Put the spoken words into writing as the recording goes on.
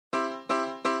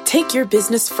Take your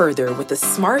business further with the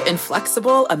smart and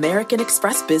flexible American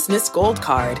Express Business Gold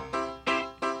Card.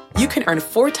 You can earn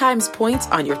 4 times points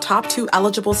on your top 2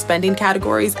 eligible spending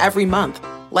categories every month,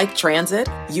 like transit,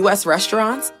 U.S.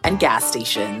 restaurants, and gas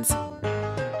stations.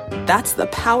 That's the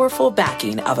powerful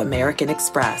backing of American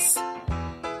Express.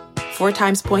 4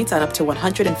 times points on up to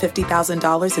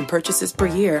 $150,000 in purchases per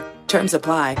year. Terms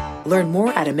apply. Learn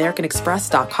more at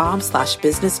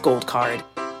americanexpress.com/businessgoldcard.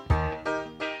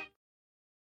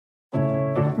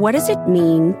 What does it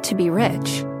mean to be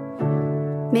rich?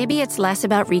 Maybe it's less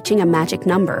about reaching a magic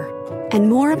number and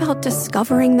more about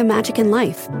discovering the magic in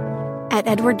life. At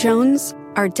Edward Jones,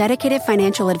 our dedicated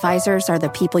financial advisors are the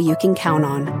people you can count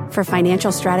on for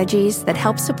financial strategies that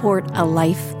help support a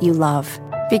life you love.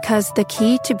 Because the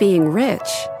key to being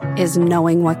rich is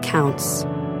knowing what counts.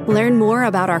 Learn more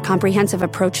about our comprehensive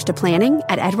approach to planning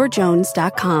at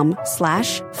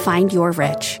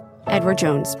edwardjones.com/findyourrich. Edward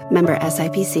Jones, member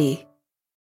SIPC.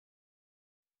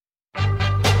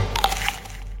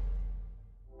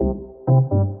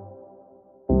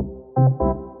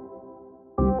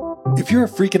 If you're a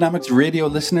Freakonomics radio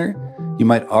listener, you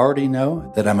might already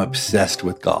know that I'm obsessed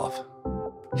with golf.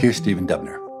 Here's Stephen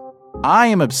Dubner. I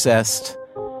am obsessed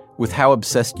with how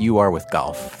obsessed you are with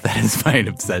golf. That is my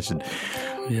obsession.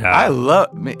 Yeah.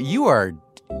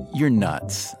 You're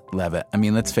nuts, Levitt. I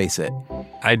mean, let's face it.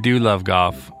 I do love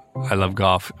golf. I love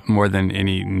golf more than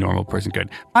any normal person could.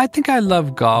 I think I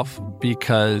love golf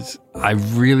because I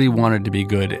really wanted to be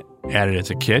good at it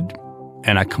as a kid,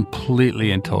 and I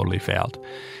completely and totally failed.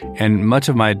 And much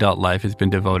of my adult life has been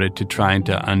devoted to trying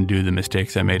to undo the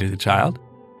mistakes I made as a child.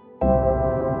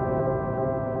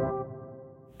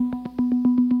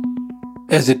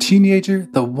 As a teenager,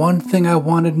 the one thing I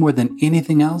wanted more than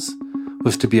anything else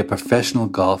was to be a professional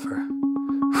golfer.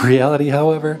 Reality,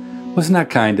 however, was not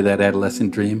kind to that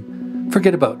adolescent dream.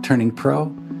 Forget about turning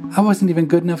pro. I wasn't even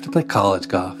good enough to play college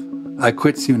golf. I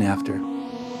quit soon after.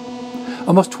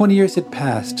 Almost 20 years had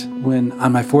passed when,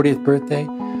 on my 40th birthday,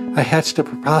 I hatched a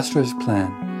preposterous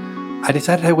plan. I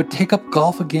decided I would take up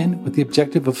golf again with the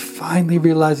objective of finally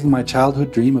realizing my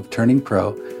childhood dream of turning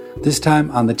pro, this time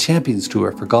on the Champions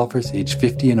Tour for golfers age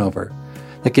 50 and over.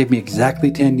 That gave me exactly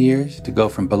 10 years to go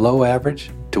from below average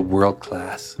to world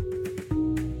class.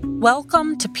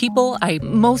 Welcome to People I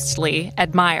Mostly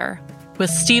Admire with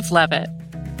Steve Levitt.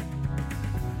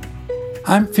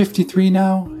 I'm 53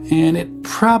 now, and it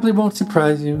probably won't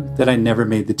surprise you that I never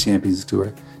made the Champions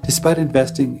Tour, despite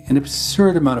investing an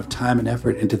absurd amount of time and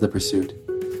effort into the pursuit.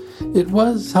 It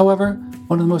was, however,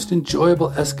 one of the most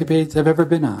enjoyable escapades I've ever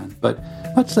been on, but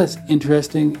much less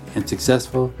interesting and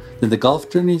successful than the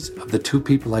golf journeys of the 2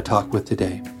 people I talk with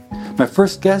today. My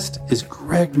first guest is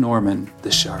Greg Norman, the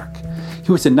Shark.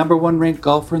 He was the number 1 ranked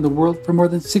golfer in the world for more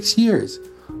than 6 years.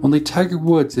 Only Tiger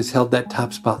Woods has held that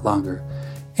top spot longer.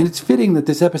 And it's fitting that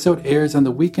this episode airs on the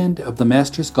weekend of the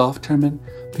Masters Golf Tournament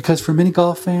because for many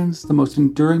golf fans, the most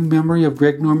enduring memory of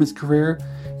Greg Norman's career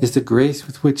is the grace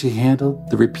with which he handled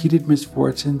the repeated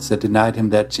misfortunes that denied him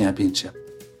that championship.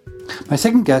 My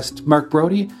second guest, Mark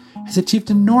Brody, has achieved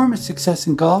enormous success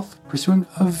in golf, pursuing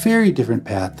a very different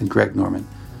path than Greg Norman.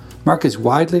 Mark is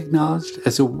widely acknowledged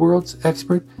as a world's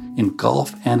expert in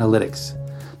golf analytics.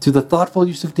 Through the thoughtful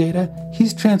use of data,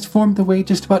 he's transformed the way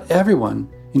just about everyone,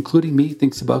 including me,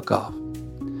 thinks about golf.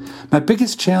 My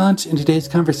biggest challenge in today's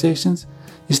conversations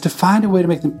is to find a way to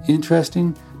make them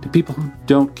interesting to people who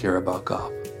don't care about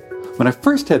golf. When I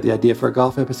first had the idea for a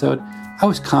golf episode, I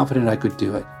was confident I could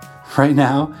do it. Right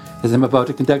now, as I'm about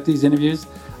to conduct these interviews,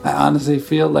 I honestly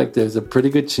feel like there's a pretty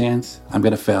good chance I'm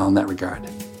going to fail in that regard.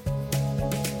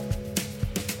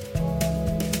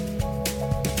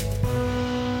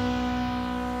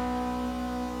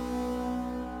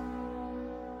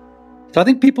 So I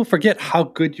think people forget how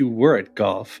good you were at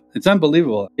golf. It's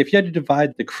unbelievable. If you had to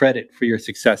divide the credit for your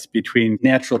success between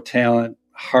natural talent,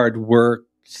 hard work,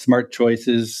 smart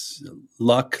choices,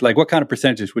 luck, like what kind of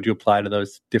percentages would you apply to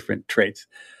those different traits?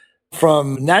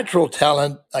 From natural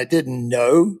talent, I didn't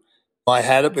know I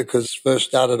had it because first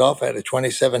started off, I had a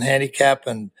 27 handicap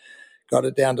and got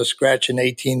it down to scratch in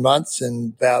 18 months.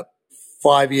 And about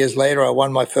 5 years later, I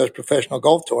won my first professional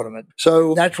golf tournament.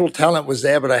 So natural talent was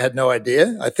there, but I had no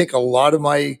idea. I think a lot of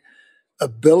my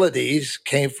abilities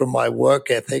came from my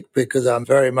work ethic because I'm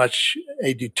very much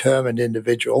a determined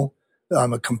individual.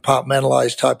 I'm a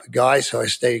compartmentalized type of guy, so I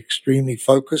stay extremely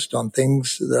focused on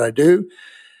things that I do.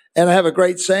 And I have a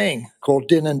great saying called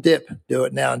din and dip, do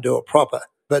it now and do it proper.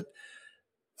 But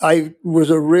I was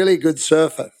a really good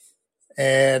surfer,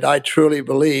 and I truly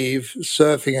believe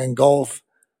surfing and golf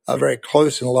are very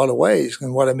close in a lot of ways.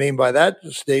 And what I mean by that,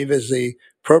 Steve, is the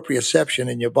proprioception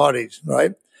in your bodies,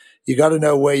 right? You got to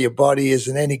know where your body is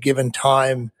in any given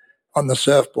time on the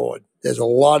surfboard. There's a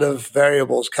lot of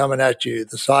variables coming at you,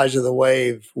 the size of the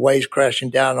wave, waves crashing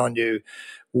down on you,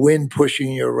 wind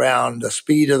pushing you around, the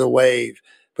speed of the wave.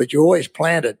 But you're always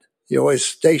planted. You're always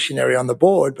stationary on the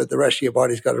board, but the rest of your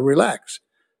body's got to relax.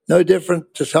 No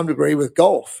different to some degree with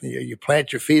golf. You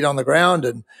plant your feet on the ground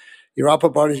and your upper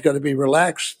body's got to be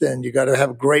relaxed, and you got to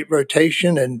have great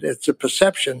rotation, and it's a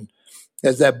perception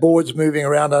as that board's moving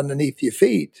around underneath your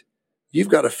feet. You've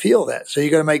got to feel that. So you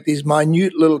got to make these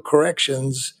minute little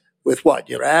corrections with what?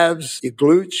 Your abs, your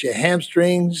glutes, your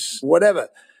hamstrings, whatever.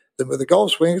 Then with a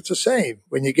golf swing, it's the same.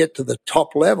 When you get to the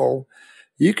top level,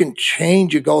 you can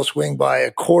change your golf swing by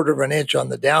 1/4 of an inch on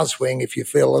the downswing if you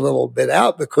feel a little bit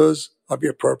out because of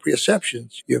your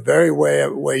proprioceptions. You're very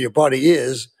aware where your body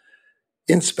is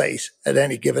in space at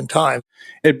any given time.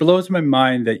 It blows my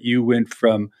mind that you went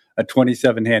from a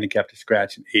 27 handicap to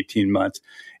scratch in 18 months.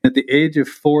 At the age of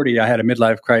 40, I had a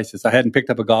midlife crisis. I hadn't picked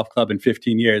up a golf club in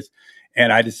 15 years,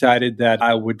 and I decided that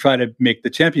I would try to make the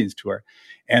Champions Tour.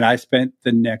 And I spent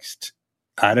the next,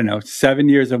 7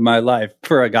 years of my life,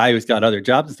 for a guy who's got other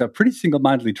jobs and stuff, pretty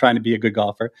single-mindedly trying to be a good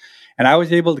golfer. And I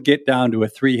was able to get down to a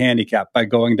 3 handicap by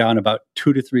going down about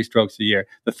 2 to 3 strokes a year.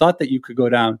 The thought that you could go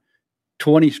down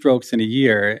 20 strokes in a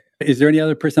year, is there any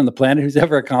other person on the planet who's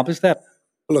ever accomplished that?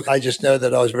 Look, I just know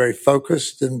that I was very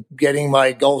focused in getting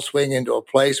my golf swing into a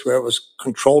place where it was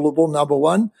controllable, number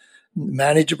one,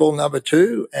 manageable, number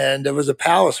two, and there was a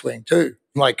power swing too.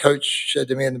 My coach said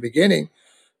to me in the beginning,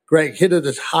 Greg, hit it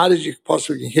as hard as you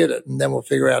possibly can hit it, and then we'll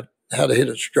figure out how to hit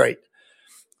it straight.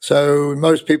 So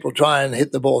most people try and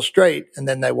hit the ball straight, and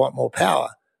then they want more power,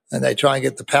 and they try and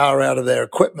get the power out of their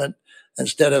equipment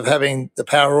instead of having the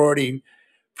power already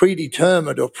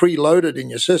predetermined or preloaded in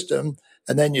your system,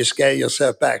 and then you scale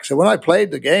yourself back. So when I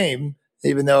played the game,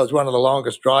 even though I was one of the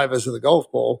longest drivers of the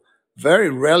golf ball, very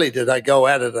rarely did I go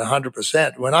at it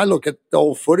 100%. When I look at the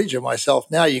old footage of myself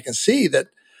now, you can see that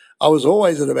I was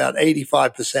always at about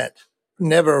 85%,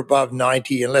 never above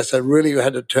 90 unless I really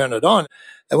had to turn it on.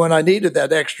 And when I needed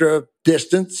that extra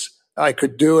distance, I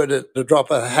could do it at the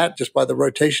drop of a hat just by the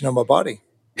rotation of my body.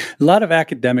 A lot of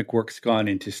academic work's gone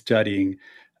into studying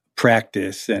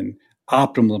practice and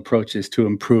optimal approaches to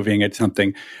improving at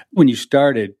something. When you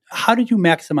started, how did you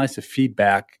maximize the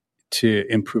feedback to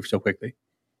improve so quickly?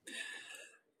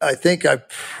 I think I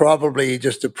probably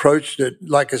just approached it,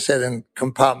 like I said, in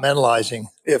compartmentalizing.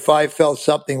 If I felt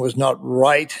something was not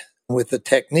right with the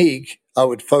technique, I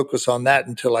would focus on that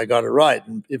until I got it right.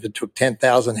 And if it took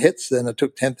 10,000 hits, then it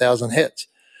took 10,000 hits.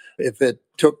 If it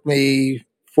took me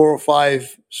 4 or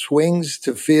 5 swings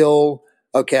to feel,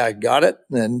 okay, I got it,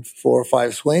 and 4 or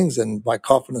 5 swings, and my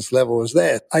confidence level was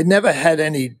there. I never had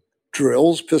any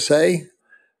drills per se.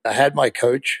 I had my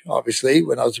coach, obviously,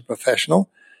 when I was a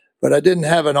professional, but I didn't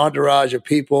have an entourage of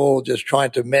people just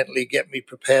trying to mentally get me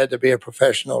prepared to be a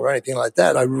professional or anything like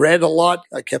that. I read a lot.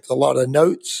 I kept a lot of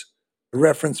notes,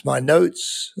 referenced my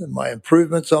notes and my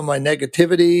improvements on my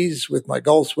negativities with my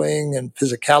golf swing and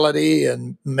physicality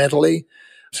and mentally.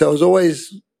 So I was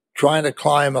always trying to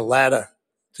climb a ladder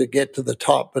to get to the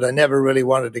top, but I never really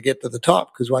wanted to get to the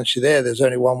top because once you're there, there's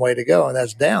only one way to go, and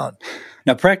that's down.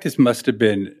 Now, practice must have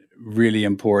been really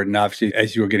important. Obviously,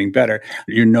 as you were getting better,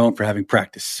 you're known for having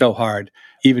practiced so hard,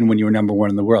 even when you were number one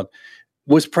in the world.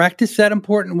 Was practice that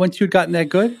important once you'd gotten that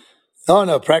good? Oh,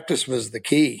 no, practice was the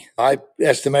key. I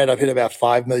estimate I've hit about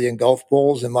 5 million golf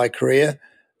balls in my career.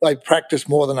 I practiced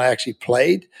more than I actually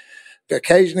played.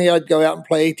 Occasionally, I'd go out and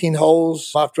play 18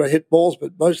 holes after I hit balls,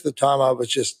 but most of the time I was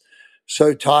just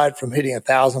so tired from hitting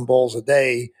 1,000 balls a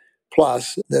day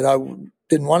plus that I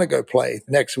didn't want to go play.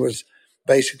 Next was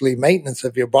basically maintenance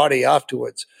of your body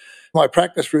afterwards. My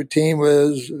practice routine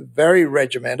was very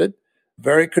regimented,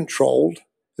 very controlled.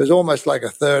 It was almost like a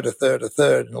third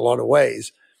in a lot of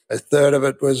ways. A third of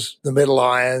it was the middle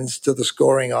irons to the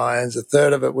scoring irons. A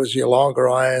third of it was your longer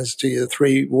irons to your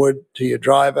 3-wood to your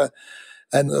driver.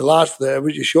 And the last third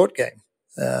was your short game.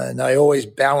 And I always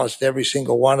balanced every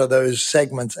single one of those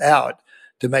segments out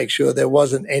to make sure there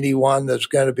wasn't any one that's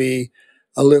going to be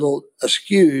a little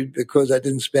askewed because I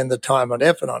didn't spend the time and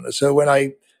effort on it. So when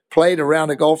I played a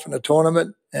round of golf in a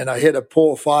tournament and I hit a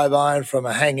poor 5-iron from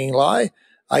a hanging lie,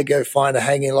 I go find a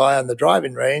hanging lie on the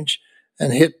driving range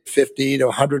and hit 50 to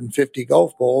 150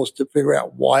 golf balls to figure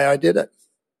out why I did it.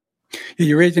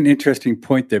 You raise an interesting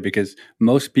point there because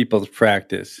most people's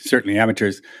practice, certainly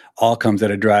amateurs, all comes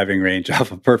at a driving range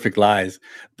off of perfect lies.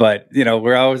 But,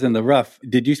 we're always in the rough.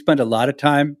 Did you spend a lot of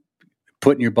time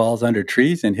putting your balls under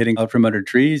trees and hitting out from under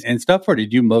trees and stuff? Or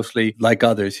did you mostly, like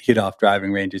others, hit off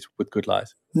driving ranges with good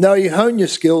lies? No, you hone your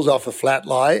skills off a flat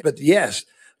lie. But yes,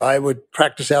 I would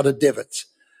practice out of divots.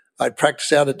 I'd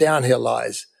practice out of downhill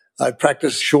lies. I'd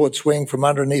practice short swing from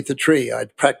underneath a tree.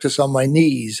 I'd practice on my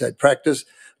knees. I'd practice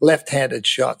left-handed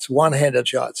shots, one-handed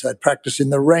shots. I'd practice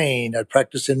in the rain. I'd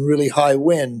practice in really high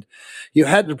wind. You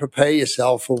had to prepare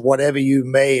yourself for whatever you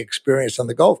may experience on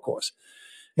the golf course.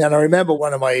 And I remember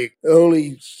one of my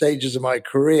early stages of my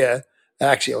career,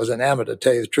 actually I was an amateur, to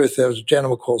tell you the truth. There was a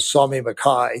gentleman called Somi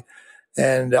Mackay,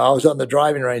 and I was on the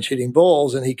driving range hitting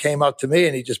balls, and he came up to me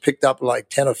and he just picked up like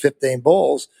 10 or 15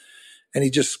 balls, and he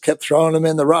just kept throwing them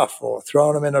in the rough or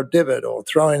throwing them in a divot or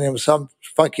throwing them some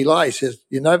funky lie. He says,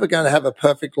 you're never going to have a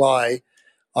perfect lie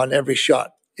on every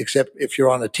shot, except if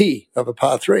you're on a tee of a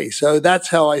par 3. So that's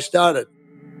how I started.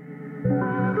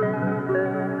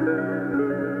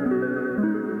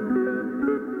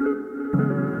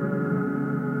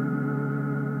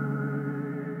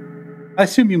 I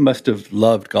assume you must have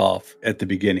loved golf at the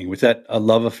beginning. Was that a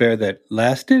love affair that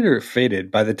lasted or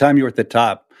faded? By the time you were at the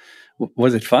top,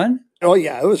 was it fun? Oh,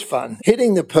 yeah, it was fun.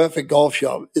 Hitting the perfect golf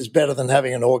shot is better than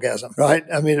having an orgasm, right?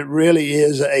 I mean, it really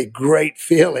is a great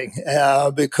feeling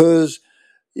because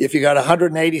if you got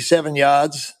 187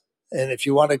 yards, and if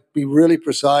you want to be really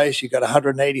precise, you got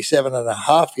 187 and a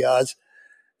half yards,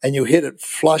 and you hit it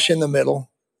flush in the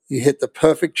middle, you hit the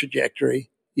perfect trajectory,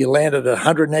 you land at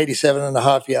 187 and a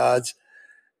half yards,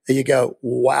 and you go,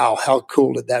 wow, how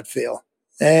cool did that feel?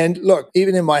 And look,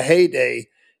 even in my heyday,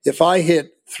 if I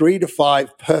hit 3 to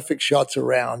 5 perfect shots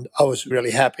around, I was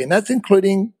really happy. And that's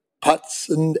including putts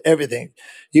and everything.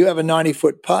 You have a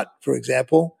 90-foot putt, for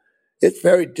example. It's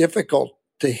very difficult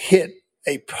to hit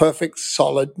a perfect,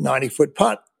 solid 90-foot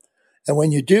putt. And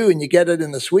when you do and you get it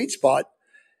in the sweet spot,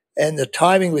 and the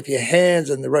timing with your hands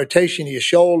and the rotation of your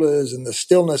shoulders and the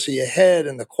stillness of your head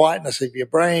and the quietness of your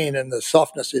brain and the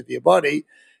softness of your body,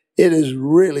 it is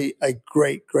really a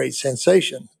great, great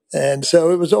sensation. And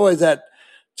so it was always that,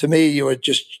 to me, you were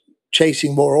just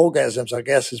chasing more orgasms, I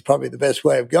guess is probably the best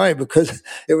way of going, because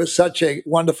it was such a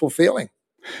wonderful feeling.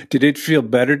 Did it feel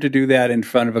better to do that in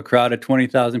front of a crowd of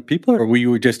 20,000 people, or were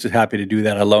you just as happy to do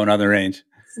that alone on the range?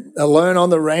 Alone on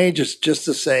the range is just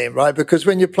the same, right? Because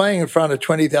when you're playing in front of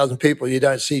 20,000 people, you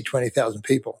don't see 20,000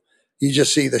 people. You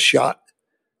just see the shot,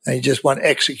 and you just want to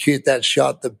execute that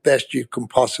shot the best you can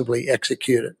possibly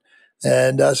execute it.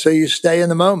 And so you stay in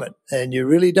the moment, and you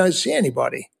really don't see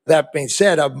anybody. That being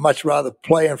said, I'd much rather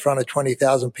play in front of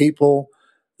 20,000 people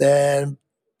than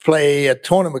play a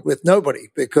tournament with nobody,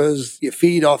 because you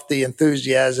feed off the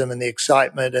enthusiasm and the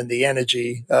excitement and the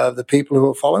energy of the people who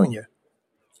are following you.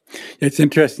 It's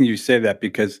interesting you say that,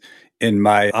 because in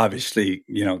my obviously,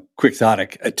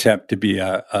 quixotic attempt to be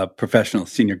a professional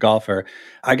senior golfer,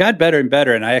 I got better and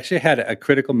better. And I actually had a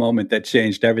critical moment that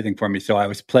changed everything for me. So I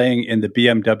was playing in the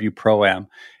BMW Pro-Am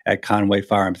at Conway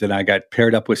Farms, and I got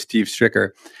paired up with Steve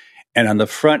Stricker. And on the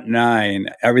front 9,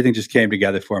 everything just came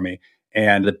together for me.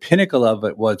 And the pinnacle of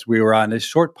it was we were on this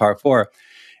short par 4.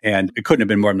 And it couldn't have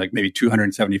been more than like maybe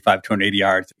 275, 280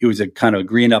 yards. It was a kind of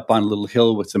green up on a little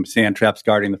hill with some sand traps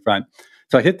guarding the front.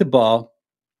 So I hit the ball,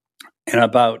 and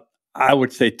about, I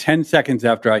would say 10 seconds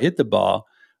after I hit the ball,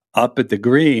 up at the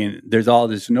green, there's all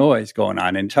this noise going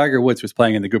on. And Tiger Woods was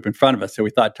playing in the group in front of us, so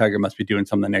we thought Tiger must be doing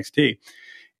something on the next tee.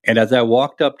 And as I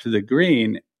walked up to the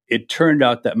green, it turned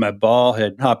out that my ball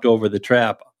had hopped over the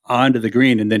trap onto the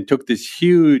green and then took this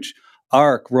huge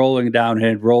arc rolling down and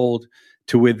had rolled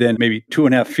to within maybe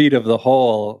 2.5 feet of the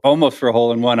hole, almost for a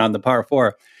hole in one on the par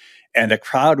 4. And the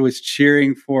crowd was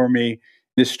cheering for me.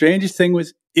 The strangest thing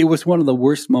was, it was one of the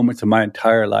worst moments of my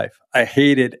entire life. I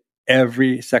hated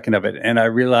every second of it. And I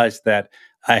realized that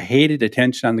I hated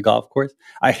attention on the golf course.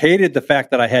 I hated the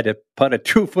fact that I had to putt a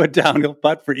 2-foot downhill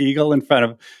putt for eagle in front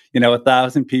of,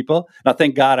 1,000 people. Now,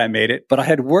 thank God I made it. But I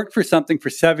had worked for something for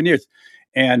 7 years.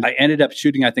 And I ended up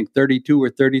shooting, I think, 32 or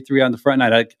 33 on the front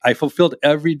nine. I fulfilled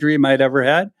every dream I'd ever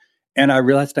had. And I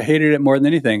realized I hated it more than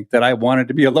anything, that I wanted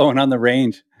to be alone on the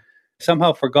range.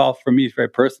 Somehow for golf, for me, it's very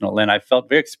personal. And I felt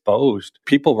very exposed.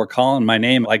 People were calling my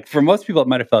name. Like, for most people, it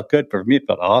might have felt good. But for me, it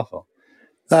felt awful.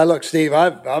 Look, Steve,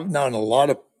 I've known a lot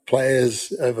of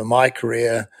players over my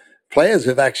career, players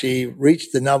who've actually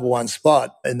reached the number 1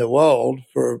 spot in the world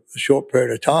for a short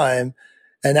period of time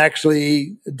and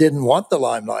actually didn't want the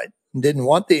limelight. Didn't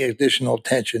want the additional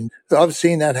attention. I've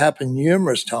seen that happen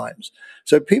numerous times.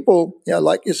 So people,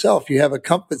 like yourself, you have a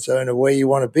comfort zone of where you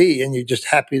want to be, and you're just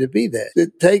happy to be there.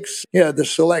 It takes, the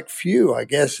select few, I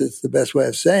guess it's the best way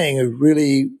of saying, who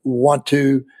really want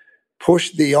to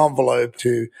push the envelope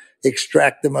to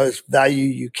extract the most value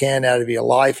you can out of your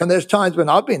life. And there's times when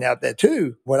I've been out there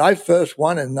too. When I first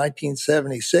won in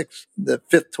 1976, the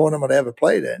 5th tournament I ever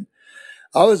played in,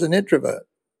 I was an introvert.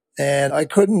 And I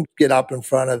couldn't get up in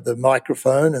front of the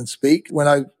microphone and speak. When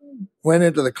I went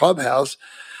into the clubhouse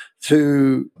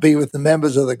to be with the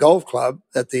members of the golf club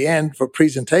at the end for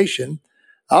presentation,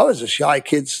 I was a shy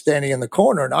kid standing in the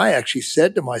corner. And I actually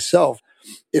said to myself,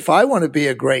 if I want to be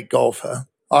a great golfer,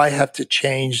 I have to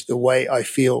change the way I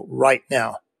feel right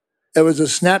now. It was a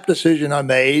snap decision I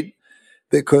made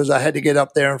because I had to get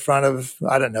up there in front of,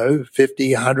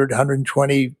 50, 100,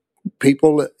 120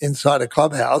 people inside a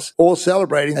clubhouse, all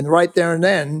celebrating. And right there and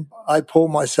then, I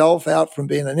pulled myself out from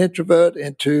being an introvert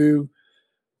into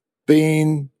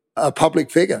being a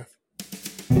public figure.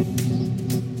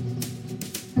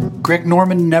 Greg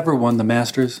Norman never won the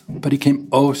Masters, but he came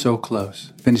oh so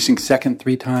close, finishing second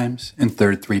 3 times and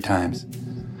third 3 times.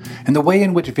 And the way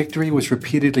in which victory was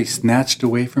repeatedly snatched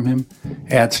away from him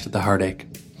adds to the heartache.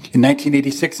 In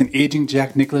 1986, an aging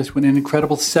Jack Nicklaus went an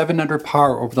incredible 7 under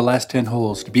par over the last 10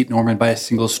 holes to beat Norman by a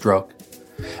single stroke.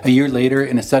 A year later,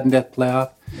 in a sudden death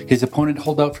playoff, his opponent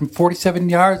holed out from 47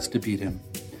 yards to beat him.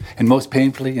 And most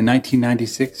painfully, in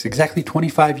 1996, exactly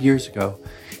 25 years ago,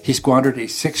 he squandered a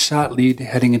 6-shot lead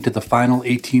heading into the final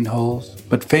 18 holes,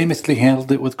 but famously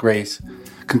handled it with grace,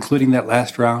 concluding that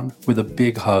last round with a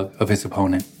big hug of his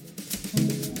opponent.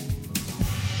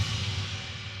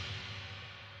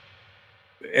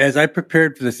 As I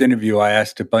prepared for this interview, I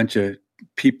asked a bunch of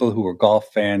people who were golf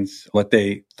fans what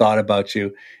they thought about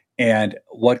you. And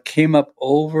what came up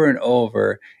over and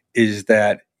over is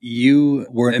that you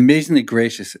were amazingly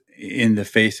gracious in the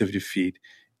face of defeat.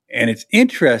 And it's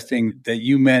interesting that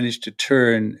you managed to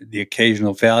turn the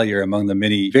occasional failure among the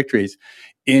many victories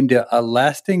into a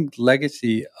lasting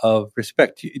legacy of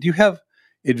respect. Do you have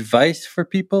advice for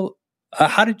people?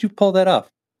 How did you pull that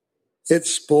off?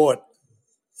 It's sport.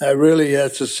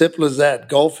 It's as simple as that.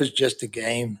 Golf is just a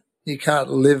game. You can't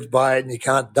live by it and you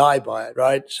can't die by it,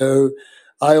 right? So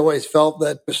I always felt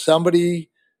that if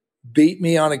somebody beat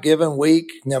me on a given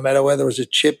week, no matter whether it was a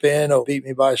chip in or beat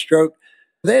me by a stroke,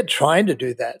 they're trying to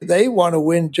do that. They want to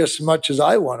win just as much as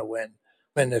I want to win.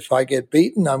 And if I get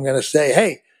beaten, I'm going to say,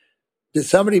 hey, did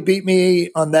somebody beat me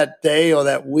on that day or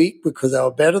that week because they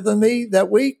were better than me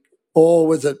that week? Or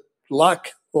was it luck?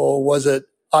 Or was it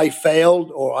I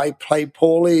failed or I played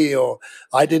poorly or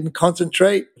I didn't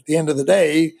concentrate? At the end of the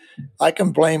day, I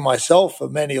can blame myself for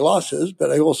many losses,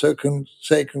 but I also can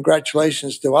say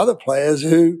congratulations to other players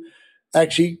who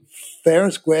actually fair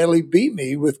and squarely beat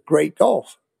me with great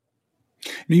golf.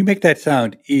 You make that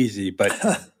sound easy, but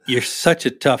you're such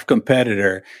a tough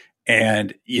competitor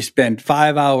and you spend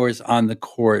 5 hours on the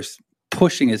course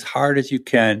pushing as hard as you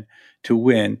can to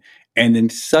win. And then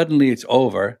suddenly it's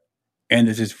over and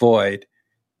there's this void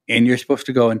and you're supposed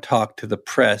to go and talk to the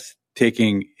press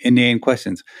taking inane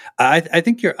questions. I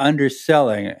think you're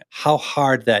underselling how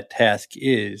hard that task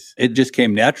is. It just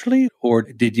came naturally, or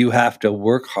did you have to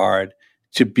work hard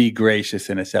to be gracious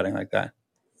in a setting like that?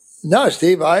 No,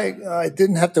 Steve, I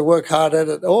didn't have to work hard at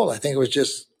it at all. I think it was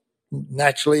just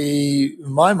naturally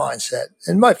my mindset.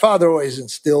 And my father always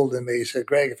instilled in me, he said,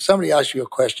 Greg, if somebody asks you a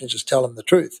question, just tell them the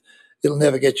truth. It'll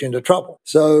never get you into trouble.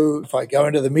 So if I go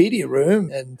into the media room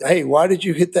and, hey, why did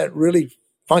you hit that really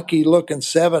funky looking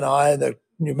 7-iron that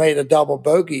you made a double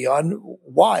bogey on?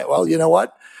 Why? Well, you know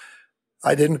what?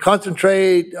 I didn't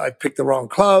concentrate. I picked the wrong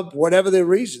club. Whatever the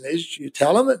reason is, you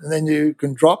tell them it, and then you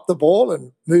can drop the ball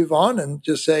and move on and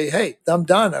just say, hey, I'm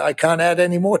done. I can't add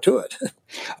any more to it.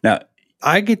 Now,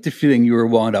 I get the feeling you were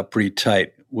wound up pretty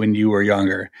tight when you were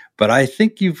younger, but I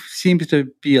think you seem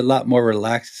to be a lot more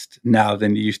relaxed now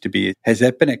than you used to be. Has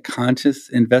that been a conscious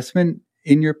investment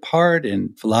in your part,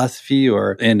 in philosophy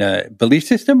or in a belief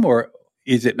system, or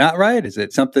is it not right? Is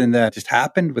it something that just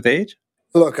happened with age?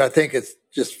 Look, I think it's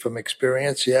just from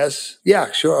experience, yes.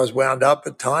 Yeah, sure, I was wound up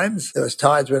at times. There was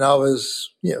times when I was,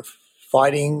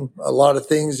 fighting a lot of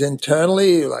things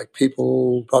internally, like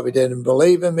people probably didn't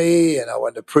believe in me and I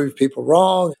wanted to prove people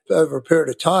wrong. Over a period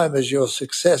of time, as your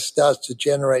success starts to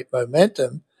generate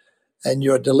momentum and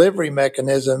your delivery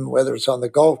mechanism, whether it's on the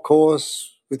golf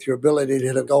course with your ability to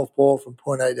hit a golf ball from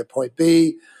point A to point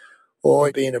B,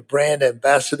 or being a brand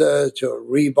ambassador to a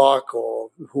Reebok or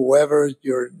whoever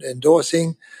you're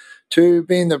endorsing, to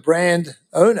being the brand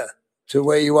owner to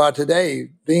where you are today,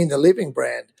 being the living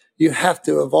brand. You have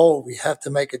to evolve. You have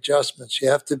to make adjustments. You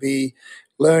have to be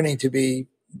learning to be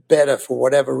better for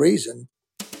whatever reason.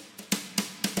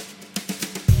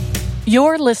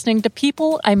 You're listening to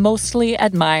People I Mostly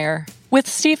Admire with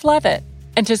Steve Levitt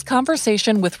and his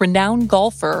conversation with renowned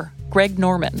golfer Greg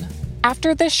Norman.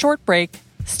 After this short break,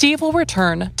 Steve will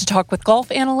return to talk with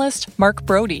golf analyst Mark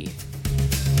Brody.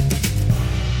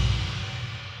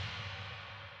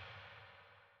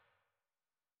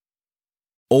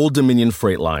 Old Dominion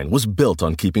Freight Line was built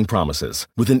on keeping promises.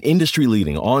 With an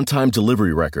industry-leading on-time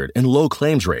delivery record and low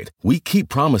claims rate, we keep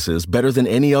promises better than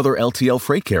any other LTL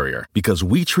freight carrier because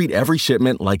we treat every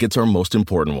shipment like it's our most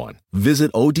important one.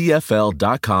 Visit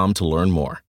odfl.com to learn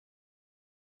more.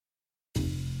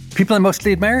 People I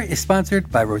Mostly Admire is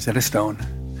sponsored by Rosetta Stone.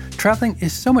 Traveling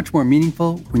is so much more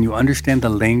meaningful when you understand the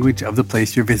language of the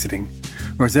place you're visiting.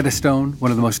 Rosetta Stone,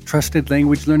 one of the most trusted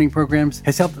language learning programs,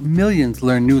 has helped millions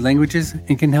learn new languages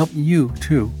and can help you,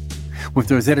 too. With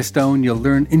Rosetta Stone, you'll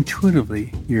learn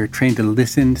intuitively. You're trained to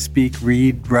listen, speak,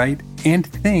 read, write, and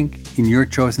think in your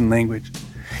chosen language.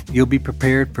 You'll be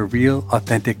prepared for real,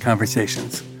 authentic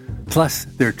conversations. Plus,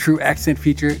 their True Accent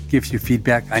feature gives you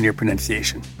feedback on your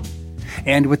pronunciation.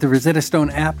 And with the Rosetta Stone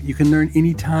app, you can learn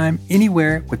anytime,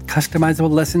 anywhere with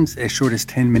customizable lessons as short as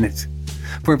 10 minutes.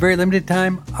 For a very limited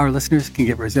time, our listeners can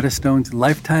get Rosetta Stone's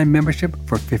lifetime membership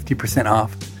for 50%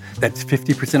 off. That's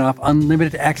 50% off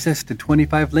unlimited access to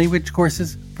 25 language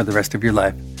courses for the rest of your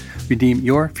life. Redeem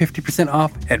your 50%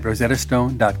 off at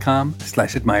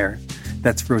rosettastone.com/admire.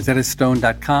 That's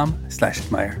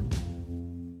rosettastone.com/admire.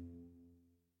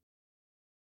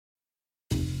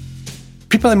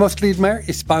 People I Mostly Admire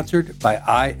is sponsored by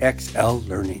IXL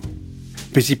Learning.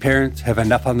 Busy parents have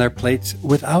enough on their plates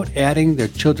without adding their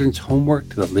children's homework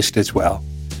to the list as well.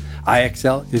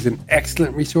 IXL is an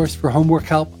excellent resource for homework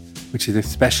help, which is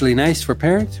especially nice for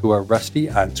parents who are rusty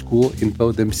on school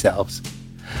info themselves.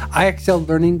 IXL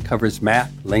Learning covers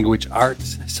math, language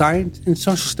arts, science, and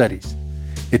social studies.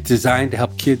 It's designed to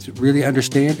help kids really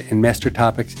understand and master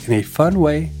topics in a fun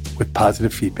way with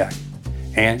positive feedback.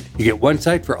 And you get one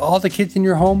site for all the kids in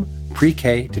your home,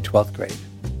 pre-K to 12th grade.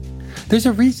 There's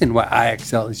a reason why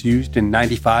IXL is used in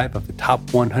 95 of the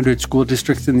top 100 school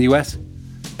districts in the U.S.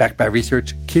 Backed by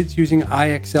research, kids using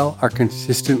IXL are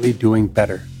consistently doing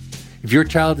better. If your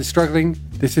child is struggling,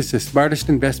 this is the smartest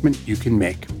investment you can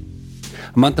make.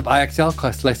 A month of IXL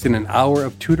costs less than an hour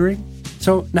of tutoring,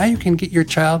 so now you can get your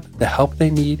child the help they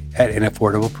need at an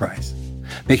affordable price.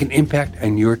 Make an impact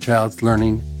on your child's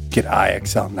learning. Get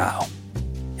IXL now.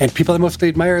 And People I Mostly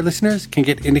Admire listeners can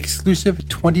get an exclusive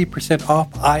 20%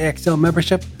 off IXL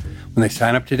membership when they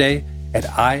sign up today at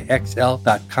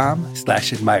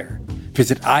IXL.com/admire.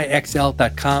 Visit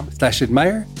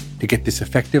IXL.com/admire to get this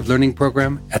effective learning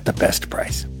program at the best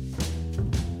price.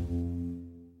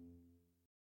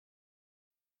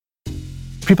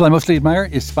 People I Mostly Admire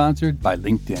is sponsored by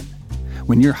LinkedIn.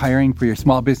 When you're hiring for your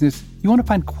small business, you want to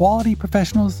find quality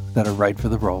professionals that are right for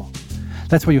the role.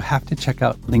 That's why you have to check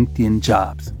out LinkedIn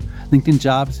Jobs. LinkedIn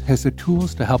Jobs has the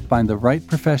tools to help find the right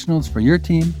professionals for your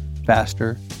team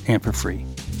faster and for free.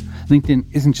 LinkedIn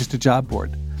isn't just a job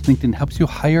board. LinkedIn helps you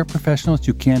hire professionals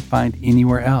you can't find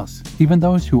anywhere else, even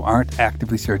those who aren't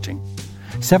actively searching.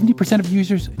 70% of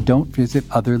users don't visit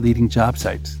other leading job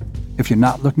sites. If you're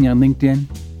not looking on LinkedIn,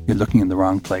 you're looking in the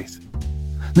wrong place.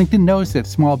 LinkedIn knows that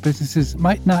small businesses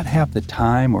might not have the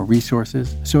time or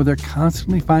resources, so they're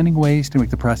constantly finding ways to make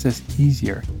the process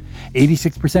easier.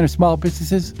 86% of small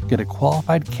businesses get a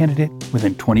qualified candidate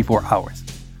within 24 hours.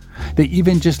 They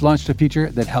even just launched a feature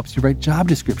that helps you write job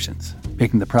descriptions,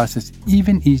 making the process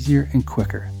even easier and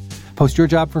quicker. Post your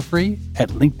job for free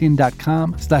at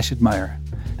linkedin.com/admire.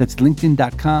 That's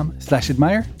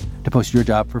linkedin.com/admire to post your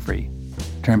job for free.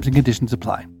 Terms and conditions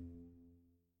apply.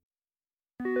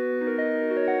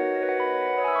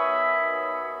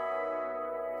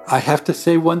 I have to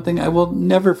say one thing I will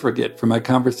never forget from my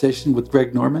conversation with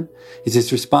Greg Norman is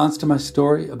his response to my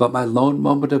story about my lone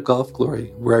moment of golf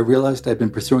glory, where I realized I'd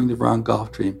been pursuing the wrong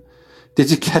golf dream. Did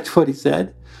you catch what he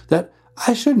said? That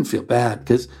I shouldn't feel bad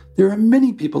because there are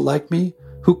many people like me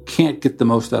who can't get the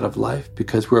most out of life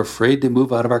because we're afraid to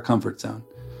move out of our comfort zone.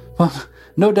 Well,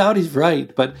 no doubt he's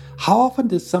right, but how often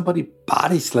does somebody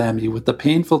body slam you with the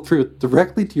painful truth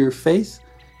directly to your face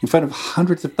in front of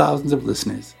hundreds of thousands of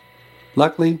listeners?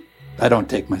 Luckily, I don't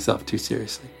take myself too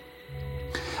seriously.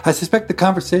 I suspect the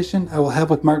conversation I will have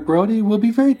with Mark Brody will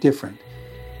be very different.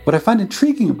 What I find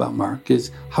intriguing about Mark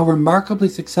is how remarkably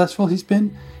successful he's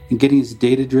been in getting his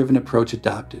data-driven approach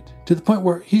adopted, to the point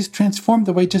where he's transformed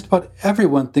the way just about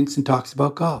everyone thinks and talks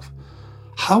about golf.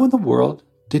 How in the world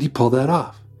did he pull that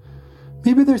off?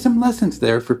 Maybe there's some lessons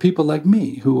there for people like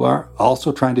me who are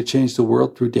also trying to change the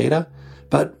world through data,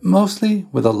 but mostly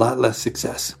with a lot less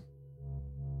success.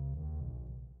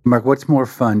 Mark, what's more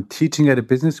fun, teaching at a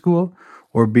business school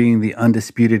or being the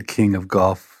undisputed king of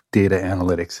golf data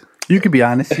analytics? You can be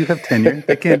honest. You have tenure.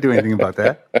 They can't do anything about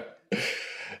that.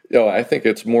 I think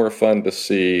it's more fun to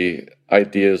see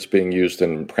ideas being used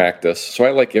in practice. So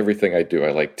I like everything I do. I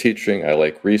like teaching. I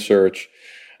like research.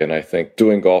 And I think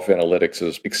doing golf analytics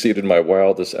has exceeded my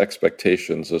wildest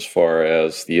expectations as far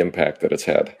as the impact that it's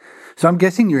had. So I'm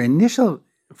guessing your initial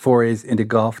forays into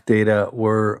golf data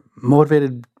were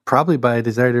motivated probably by a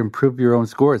desire to improve your own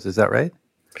scores. Is that right?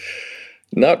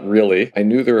 Not really. I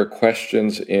knew there were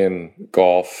questions in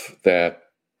golf that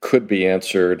could be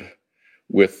answered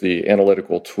with the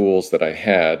analytical tools that I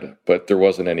had, but there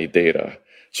wasn't any data.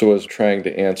 So I was trying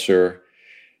to answer,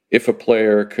 if a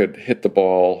player could hit the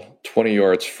ball 20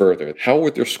 yards further, how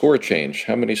would their score change?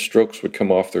 How many strokes would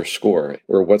come off their score?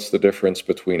 Or what's the difference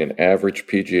between an average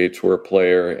PGA Tour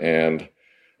player and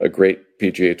a great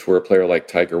PGA Tour player like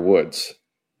Tiger Woods?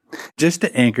 Just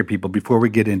to anchor people before we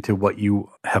get into what you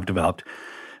have developed,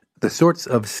 the sorts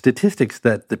of statistics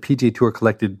that the PGA Tour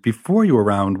collected before you were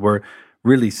around were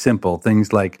really simple.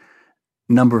 Things like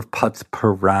number of putts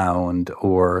per round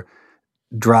or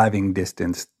driving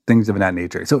distance, things of that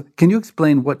nature. So can you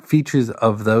explain what features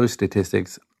of those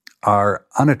statistics are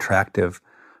unattractive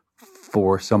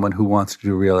for someone who wants to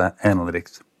do real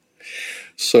analytics?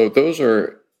 So those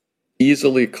are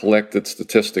easily collected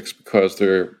statistics because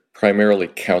they're primarily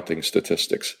counting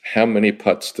statistics. How many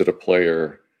putts did a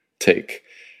player take?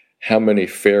 How many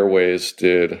fairways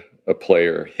did a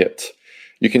player hit?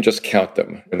 You can just count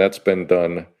them, and that's been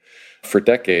done for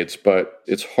decades, but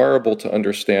it's horrible to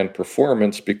understand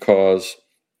performance because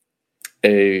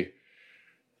a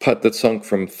putt that sunk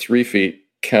from 3 feet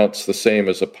counts the same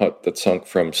as a putt that sunk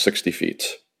from 60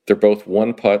 feet. They're both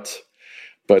one putt,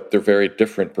 but they're very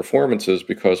different performances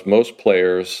because most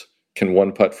players can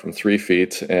one putt from 3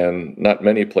 feet and not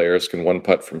many players can one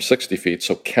putt from 60 feet.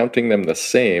 So counting them the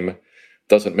same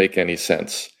doesn't make any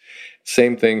sense.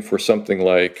 Same thing for something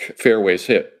like fairways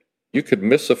hit. You could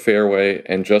miss a fairway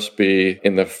and just be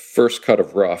in the first cut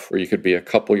of rough, or you could be a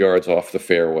couple yards off the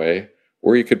fairway,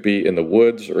 or you could be in the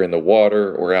woods or in the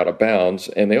water or out of bounds,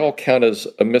 and they all count as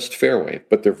a missed fairway,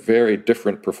 but they're very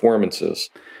different performances.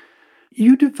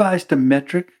 You devised a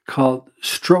metric called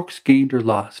strokes gained or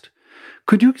lost.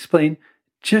 Could you explain,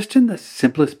 just in the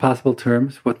simplest possible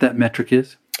terms, what that metric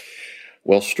is?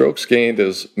 Well, strokes gained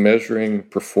is measuring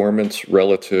performance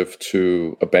relative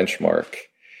to a benchmark.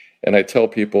 And I tell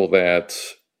people that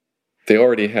they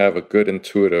already have a good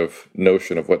intuitive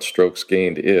notion of what strokes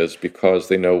gained is because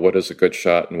they know what is a good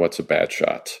shot and what's a bad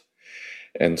shot.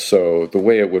 And so the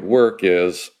way it would work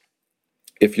is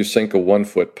if you sink a 1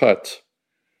 foot putt,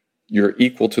 you're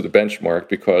equal to the benchmark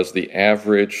because the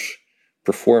average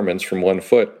performance from 1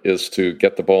 foot is to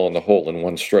get the ball in the hole in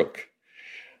one stroke.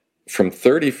 From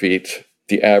 30 feet,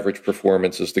 the average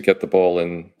performance is to get the ball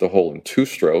in the hole in 2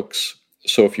 strokes.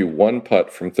 So if you one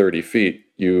putt from 30 feet,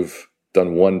 you've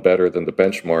done one better than the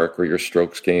benchmark, or your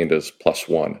strokes gained is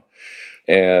 +1.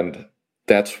 And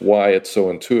that's why it's so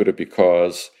intuitive,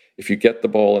 because if you get the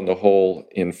ball in the hole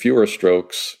in fewer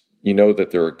strokes, you know that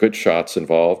there are good shots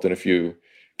involved. And if you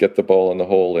get the ball in the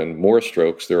hole in more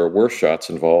strokes, there are worse shots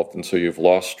involved. And so you've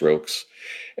lost strokes.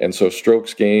 And so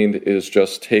strokes gained is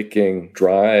just taking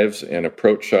drives and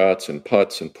approach shots and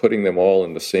putts and putting them all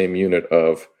in the same unit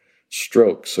of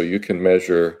strokes. So you can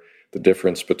measure the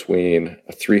difference between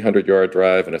a 300-yard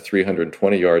drive and a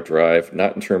 320-yard drive,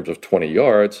 not in terms of 20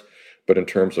 yards, but in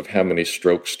terms of how many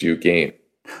strokes do you gain.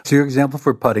 So your example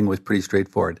for putting was pretty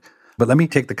straightforward. But let me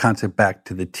take the concept back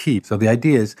to the tee. So the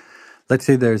idea is, let's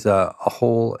say there's a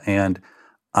hole, and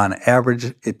on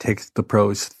average, it takes the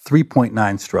pros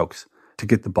 3.9 strokes to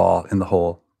get the ball in the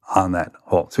hole on that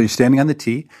hole. So you're standing on the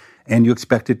tee, and you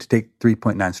expect it to take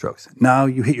 3.9 strokes. Now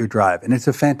you hit your drive, and it's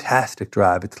a fantastic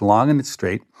drive. It's long and it's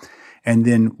straight. And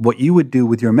then what you would do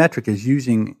with your metric is,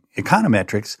 using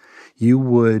econometrics, you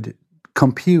would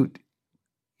compute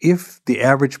if the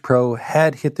average pro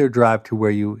had hit their drive to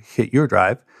where you hit your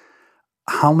drive,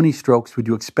 how many strokes would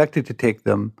you expect it to take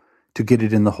them to get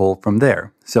it in the hole from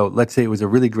there? So let's say it was a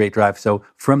really great drive. So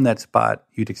from that spot,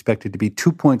 you'd expect it to be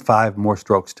 2.5 more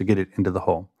strokes to get it into the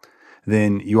hole.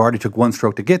 Then you already took 1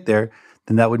 stroke to get there,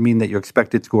 then that would mean that your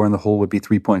expected score in the hole would be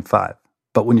 3.5.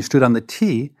 But when you stood on the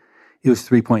tee, it was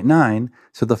 3.9.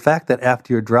 So the fact that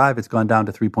after your drive it's gone down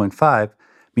to 3.5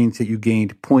 means that you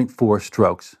gained 0.4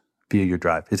 strokes via your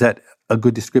drive. Is that a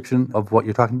good description of what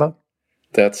you're talking about?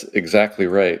 That's exactly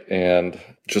right. And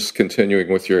just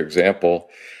continuing with your example,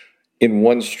 in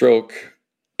 1 stroke,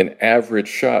 an average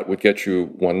shot would get you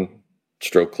 1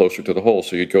 stroke closer to the hole.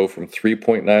 So you'd go from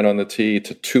 3.9 on the tee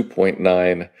to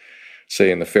 2.9,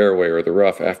 say in the fairway or the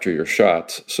rough after your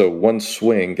shot. So 1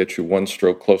 swing gets you 1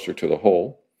 stroke closer to the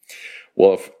hole.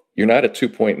 Well, if you're not at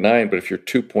 2.9, but if you're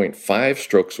 2.5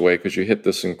 strokes away because you hit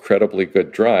this incredibly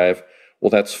good drive, well,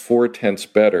 that's 4/10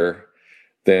 better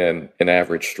than an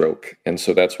average stroke. And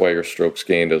so that's why your strokes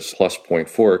gained is plus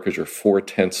 0.4, because you're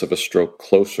 0.4 of a stroke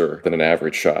closer than an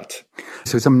average shot.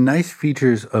 So some nice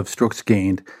features of strokes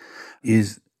gained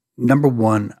is, number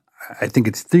one, I think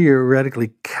it's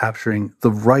theoretically capturing the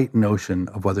right notion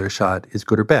of whether a shot is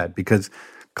good or bad, because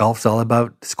golf's all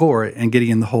about score and getting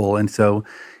in the hole. And so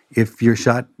if your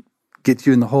shot gets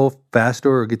you in the hole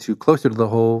faster or gets you closer to the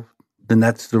hole, then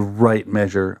that's the right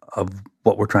measure of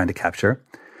what we're trying to capture.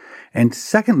 And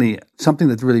secondly, something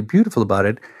that's really beautiful about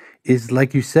it is,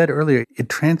 like you said earlier, it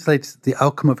translates the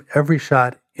outcome of every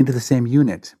shot into the same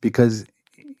unit, because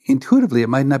intuitively it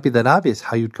might not be that obvious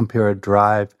how you'd compare a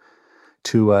drive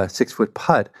to a 6-foot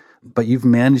putt, but you've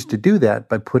managed to do that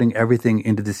by putting everything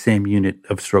into the same unit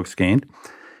of strokes gained.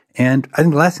 And I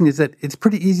think the last thing is that it's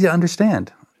pretty easy to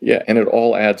understand. Yeah, and it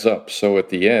all adds up. So at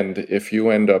the end, if you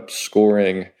end up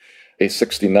scoring a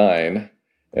 69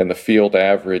 and the field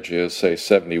average is, say,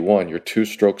 71, you're 2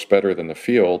 strokes better than the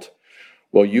field,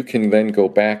 well, you can then go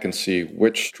back and see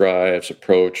which drives,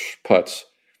 approach, putts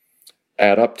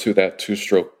add up to that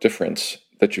 2-stroke difference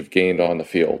that you've gained on the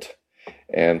field.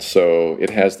 And so it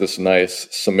has this nice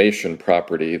summation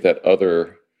property that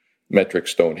other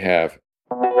metrics don't have.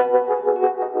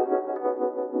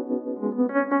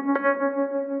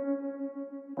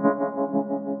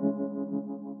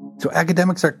 So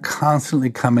academics are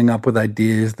constantly coming up with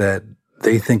ideas that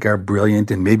they think are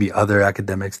brilliant and maybe other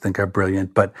academics think are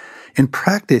brilliant. But in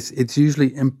practice, it's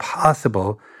usually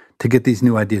impossible to get these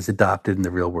new ideas adopted in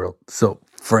the real world. So,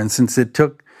 for instance, it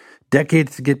took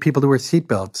decades to get people to wear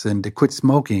seatbelts and to quit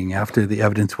smoking after the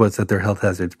evidence was that they're health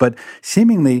hazards. But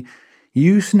seemingly,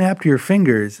 you snapped your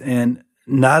fingers, and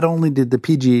not only did the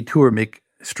PGA Tour make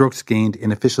strokes gained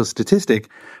an official statistic,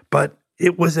 but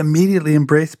it was immediately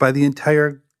embraced by the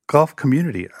entire golf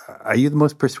community. Are you the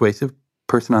most persuasive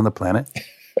person on the planet?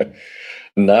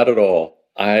 Not at all.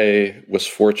 I was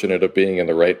fortunate of being in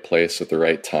the right place at the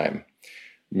right time,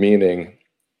 meaning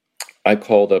I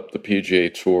called up the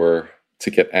PGA Tour to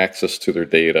get access to their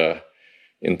data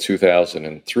in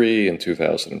 2003, in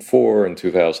 2004, in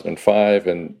 2005,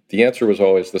 and the answer was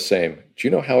always the same. Do you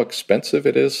know how expensive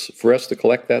it is for us to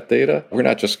collect that data? We're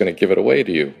not just going to give it away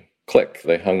to you. Click.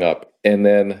 They hung up. And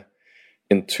then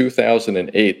in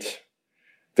 2008,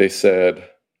 they said,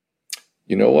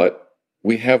 you know what?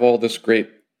 We have all this great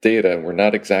data and we're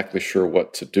not exactly sure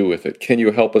what to do with it. Can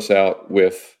you help us out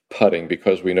with putting?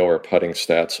 Because we know our putting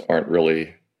stats aren't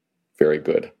really very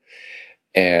good.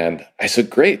 And I said,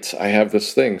 great, I have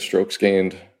this thing, strokes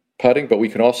gained putting, but we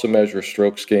can also measure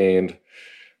strokes gained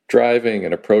driving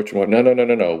and approach. And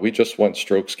no. We just want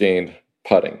strokes gained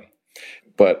putting.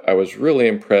 But I was really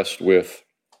impressed with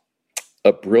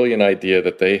a brilliant idea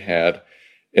that they had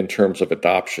in terms of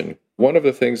adoption. One of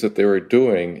the things that they were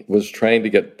doing was trying to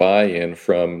get buy-in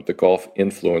from the golf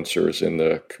influencers in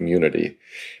the community.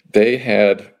 They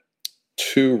had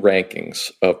 2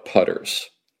 rankings of putters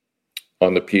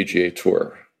on the PGA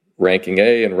Tour, ranking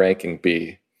A and ranking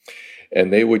B.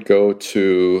 And they would go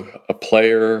to a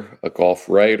player, a golf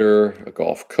writer, a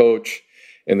golf coach,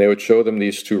 and they would show them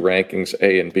these 2 rankings,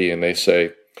 A and B, and they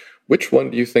say, which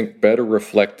one do you think better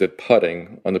reflected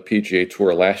putting on the PGA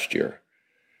Tour last year?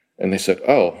 And they said,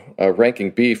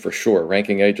 ranking B for sure.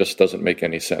 Ranking A just doesn't make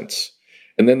any sense.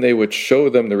 And then they would show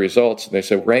them the results, and they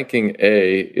said, ranking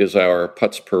A is our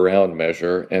putts per round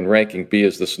measure, and ranking B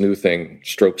is this new thing,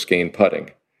 strokes gained putting.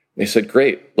 And they said,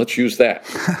 great, let's use that.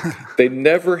 They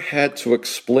never had to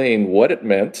explain what it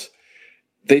meant.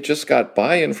 They just got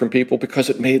buy-in from people because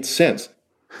it made sense.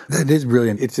 That is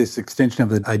brilliant. It's this extension of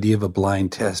the idea of a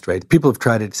blind test, right? People have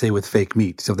tried it, say, with fake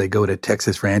meat. So they go to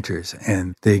Texas ranchers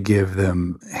and they give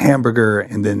them hamburger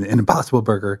and then an Impossible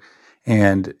Burger.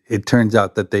 And it turns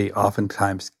out that they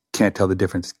oftentimes can't tell the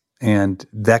difference. And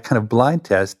that kind of blind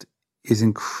test is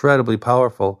incredibly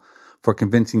powerful for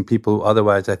convincing people who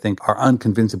otherwise, I think, are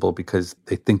unconvincible because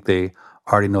they think they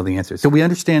already know the answer. So we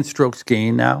understand strokes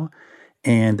gained now,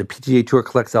 and the PGA Tour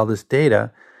collects all this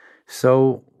data.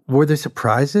 So were there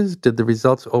surprises? Did the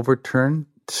results overturn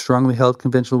strongly held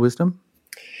conventional wisdom?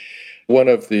 One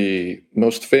of the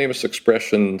most famous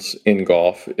expressions in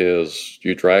golf is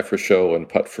you drive for show and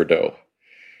putt for dough.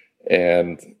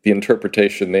 And the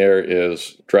interpretation there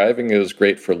is driving is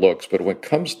great for looks, but when it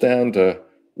comes down to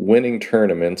winning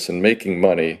tournaments and making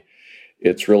money,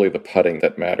 it's really the putting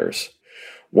that matters.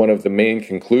 One of the main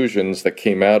conclusions that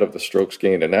came out of the strokes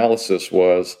gained analysis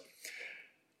was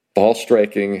ball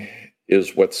striking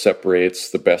is what separates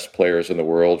the best players in the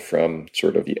world from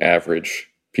sort of the average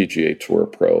PGA Tour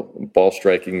pro. Ball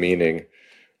striking meaning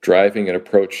driving and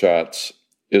approach shots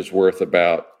is worth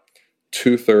about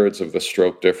 2/3 of the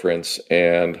stroke difference,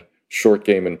 and short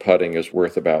game and putting is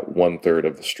worth about 1/3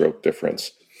 of the stroke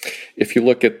difference. If you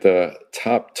look at the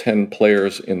top 10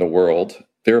 players in the world,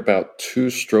 they're about 2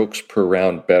 strokes per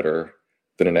round better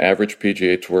than an average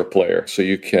PGA Tour player. So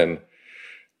you can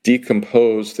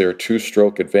decompose their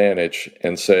 2-stroke advantage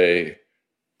and say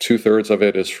 2/3 of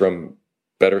it is from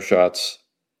better shots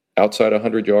outside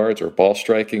 100 yards or ball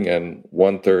striking, and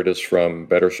 1/3 is from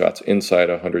better shots inside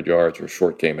 100 yards or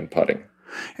short game and putting.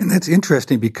 And that's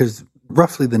interesting because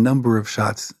roughly the number of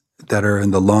shots that are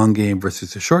in the long game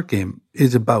versus the short game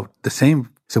is about the same.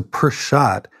 So per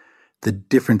shot, the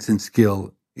difference in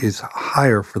skill is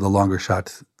higher for the longer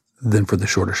shots than for the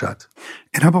shorter shots.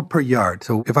 And how about per yard?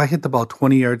 So if I hit the ball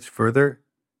 20 yards further,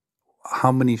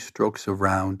 how many strokes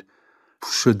around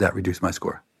should that reduce my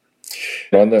score?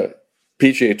 On the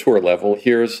PGA Tour level,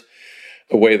 here's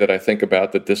a way that I think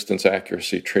about the distance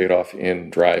accuracy trade-off in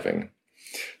driving.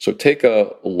 So take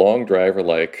a long driver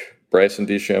like Bryson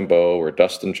DeChambeau or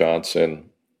Dustin Johnson,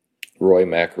 Rory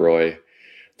McIlroy.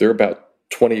 They're about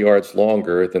 20 yards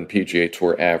longer than PGA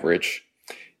Tour average.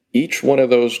 Each one of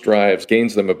those drives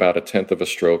gains them about 1/10 of a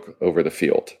stroke over the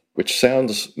field, which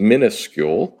sounds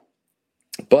minuscule,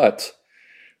 but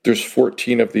there's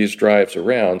 14 of these drives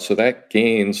around, so that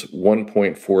gains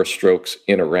 1.4 strokes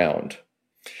in a round.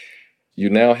 You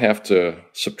now have to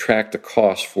subtract the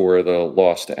cost for the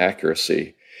lost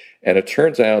accuracy. And it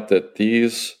turns out that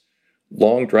these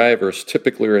long drivers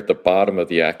typically are at the bottom of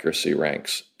the accuracy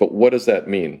ranks. But what does that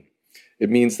mean? It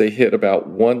means they hit about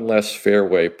 1 less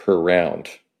fairway per round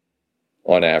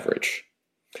on average.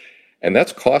 And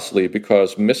that's costly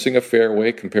because missing a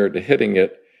fairway compared to hitting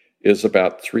it is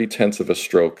about 3/10 of a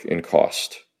stroke in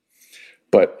cost.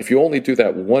 But if you only do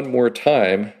that one more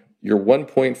time, your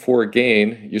 1.4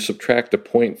 gain, you subtract a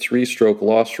 0.3 stroke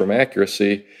loss from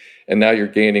accuracy, and now you're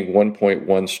gaining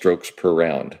 1.1 strokes per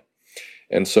round.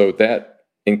 And so that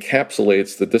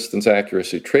encapsulates the distance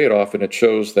accuracy trade-off, and it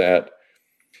shows that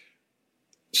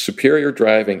superior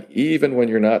driving, even when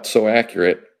you're not so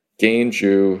accurate, gains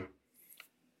you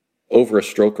over a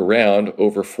stroke a round,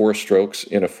 over 4 strokes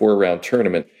in a 4-round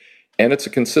tournament. And it's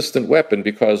a consistent weapon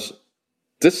because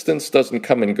distance doesn't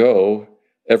come and go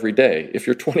every day. If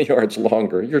you're 20 yards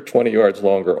longer, you're 20 yards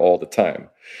longer all the time.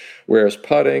 Whereas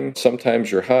putting,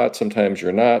 sometimes you're hot, sometimes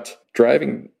you're not.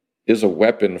 Driving is a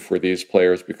weapon for these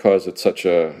players because it's such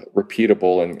a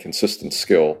repeatable and consistent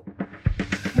skill.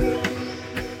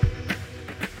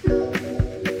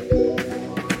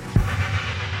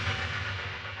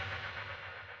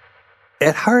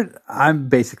 At heart, I'm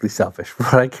basically selfish.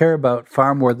 What I care about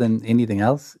far more than anything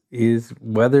else is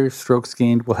whether strokes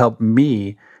gained will help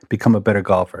me become a better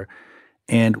golfer.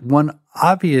 And one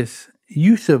obvious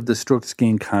use of the strokes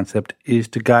gained concept is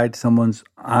to guide someone's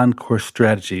on-course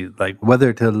strategy, like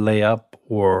whether to lay up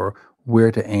or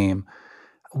where to aim.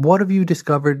 What have you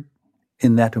discovered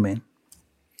in that domain?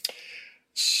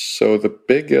 So the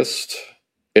biggest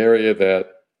area that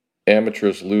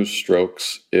amateurs lose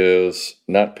strokes is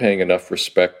not paying enough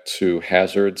respect to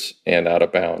hazards and out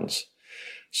of bounds.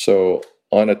 So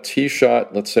on a tee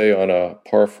shot, let's say on a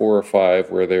par 4 or 5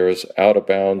 where there's out of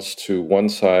bounds to one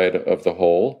side of the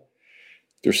hole,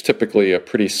 there's typically a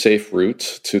pretty safe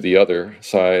route to the other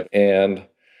side. And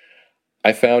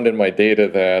I found in my data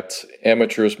that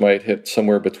amateurs might hit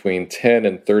somewhere between 10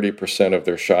 and 30% of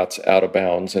their shots out of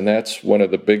bounds. And that's one of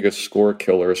the biggest score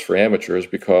killers for amateurs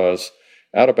because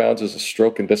out of bounds is a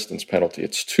stroke and distance penalty.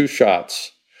 It's 2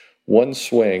 shots. One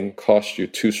swing costs you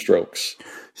 2 strokes.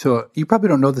 So you probably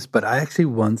don't know this, but I actually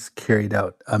once carried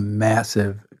out a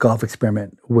massive golf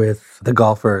experiment with the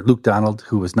golfer Luke Donald,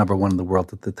 who was number 1 in the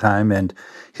world at the time, and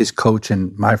his coach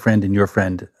and my friend and your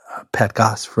friend, Pat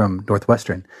Goss from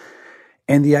Northwestern.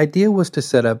 And the idea was to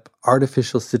set up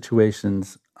artificial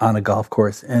situations on a golf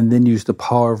course and then use the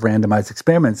power of randomized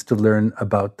experiments to learn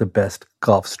about the best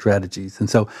golf strategies. And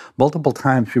so multiple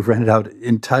times we've rented out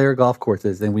entire golf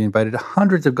courses and we invited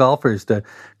hundreds of golfers to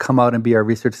come out and be our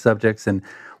research subjects. And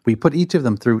we put each of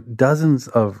them through dozens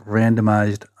of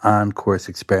randomized on-course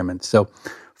experiments. So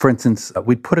for instance,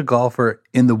 we'd put a golfer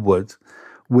in the woods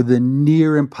with a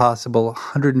near impossible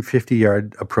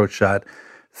 150-yard approach shot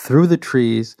through the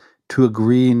trees to a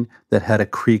green that had a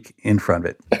creek in front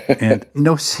of it. And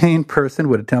no sane person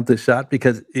would attempt this shot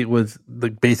because it was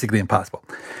basically impossible.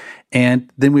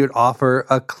 And then we would offer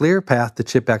a clear path to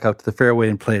chip back out to the fairway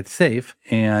and play it safe.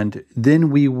 And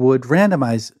then we would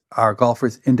randomize our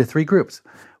golfers into 3 groups.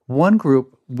 One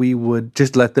group, we would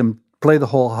just let them play the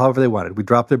hole however they wanted. We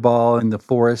drop their ball in the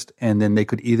forest, and then they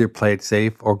could either play it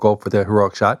safe or go for the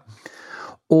heroic shot.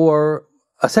 Or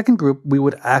a second group, we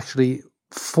would actually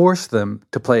force them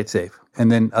to play it safe.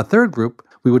 And then a third group,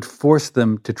 we would force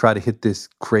them to try to hit this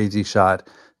crazy shot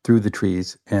through the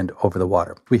trees and over the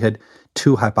water. We had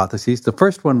two hypotheses. The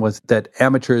first one was that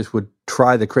amateurs would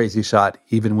try the crazy shot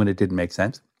even when it didn't make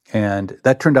sense. And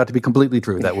that turned out to be completely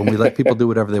true, that when we let people do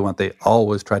whatever they want, they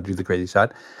always try to do the crazy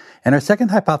shot. And our second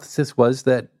hypothesis was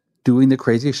that doing the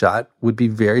crazy shot would be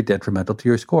very detrimental to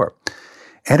your score.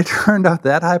 And it turned out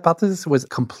that hypothesis was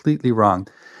completely wrong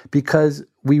because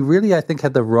we really, I think,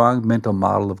 had the wrong mental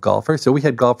model of golfers. So we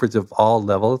had golfers of all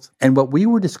levels. And what we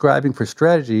were describing for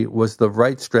strategy was the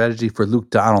right strategy for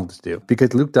Luke Donald to do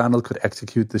because Luke Donald could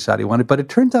execute the shot he wanted. But it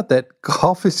turns out that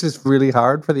golf is just really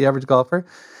hard for the average golfer.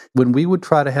 When we would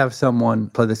try to have someone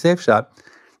play the safe shot,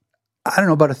 I don't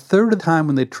know, about a third of the time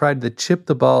when they tried to chip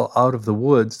the ball out of the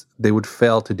woods, they would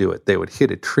fail to do it. They would hit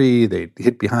a tree, they'd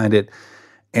hit behind it.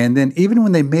 And then even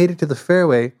when they made it to the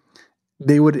fairway,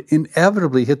 they would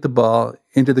inevitably hit the ball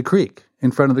into the creek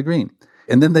in front of the green.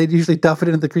 And then they'd usually duff it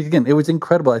into the creek again. It was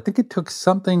incredible. I think it took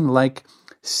something like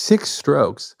 6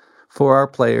 strokes for our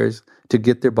players to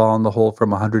get their ball in the hole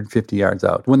from 150 yards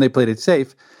out when they played it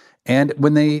safe. And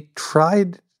when they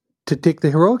tried to take the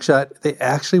heroic shot, they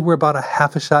actually were about a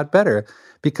half a shot better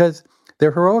because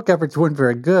their heroic efforts weren't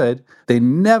very good. They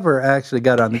never actually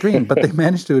got on the green, but they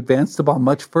managed to advance the ball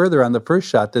much further on the first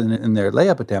shot than in their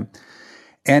layup attempt.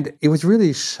 And it was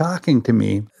really shocking to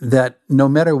me that no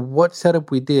matter what setup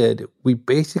we did, we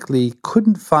basically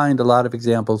couldn't find a lot of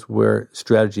examples where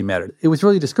strategy mattered. It was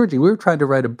really discouraging. We were trying to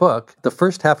write a book, the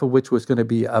first half of which was going to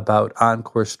be about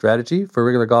on-course strategy for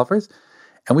regular golfers.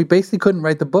 And we basically couldn't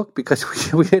write the book because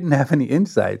we didn't have any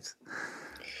insights.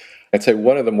 I'd say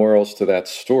one of the morals to that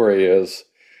story is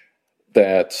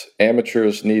that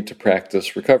amateurs need to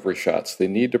practice recovery shots. They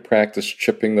need to practice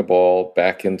chipping the ball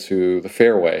back into the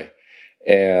fairway.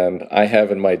 And I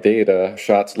have in my data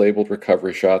shots labeled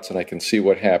recovery shots, and I can see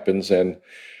what happens. And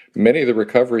many of the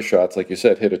recovery shots, like you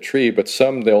said, hit a tree, but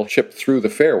some they'll chip through the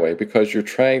fairway because you're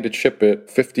trying to chip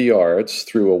it 50 yards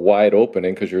through a wide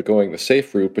opening because you're going the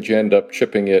safe route, but you end up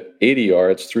chipping it 80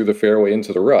 yards through the fairway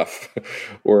into the rough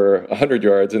or 100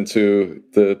 yards into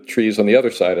the trees on the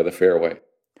other side of the fairway.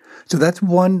 So that's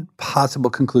one possible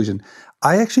conclusion.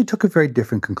 I actually took a very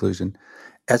different conclusion.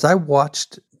 As I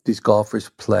watched these golfers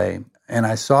play and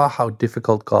I saw how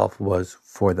difficult golf was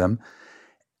for them,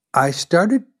 I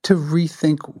started to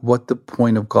rethink what the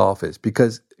point of golf is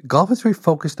because golf is very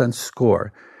focused on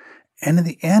score. And in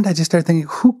the end, I just started thinking,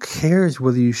 who cares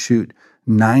whether you shoot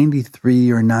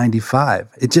 93 or 95?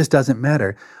 It just doesn't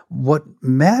matter. What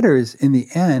matters in the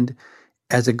end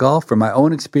as a golfer, my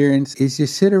own experience, is you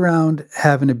sit around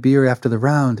having a beer after the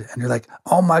round and you're like,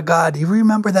 oh my God, do you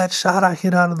remember that shot I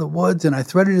hit out of the woods and I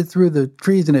threaded it through the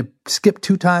trees and it skipped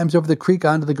 2 times over the creek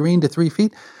onto the green to 3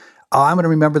 feet? Oh, I'm going to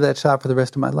remember that shot for the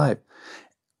rest of my life.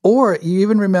 Or you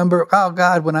even remember, oh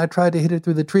God, when I tried to hit it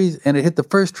through the trees and it hit the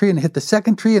first tree and it hit the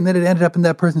second tree and then it ended up in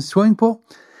that person's swimming pool.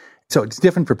 So it's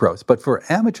different for pros. But for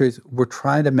amateurs, we're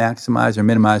trying to maximize or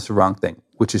minimize the wrong thing,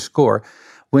 which is score,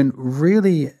 when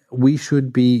really we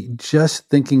should be just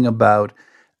thinking about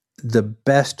the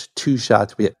best 2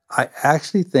 shots we hit. I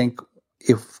actually think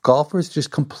if golfers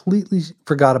just completely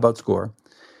forgot about score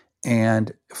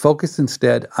and focused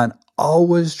instead on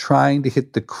always trying to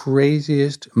hit the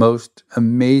craziest, most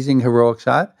amazing heroic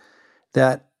shot,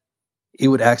 that it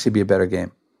would actually be a better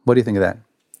game. What do you think of that?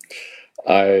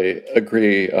 I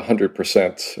agree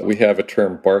 100%. We have a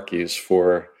term barkies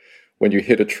for when you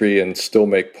hit a tree and still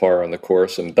make par on the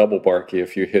course, and double barkie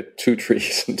if you hit 2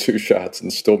 trees and 2 shots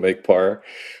and still make par,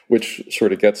 which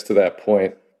sort of gets to that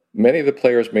point. Many of the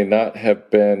players may not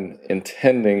have been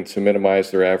intending to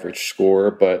minimize their average score,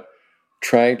 but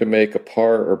trying to make a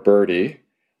par or birdie.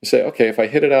 You say, okay, if I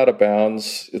hit it out of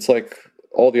bounds, it's like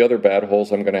all the other bad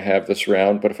holes I'm going to have this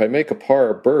round, but if I make a par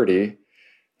or birdie,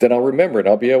 then I'll remember it.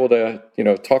 I'll be able to,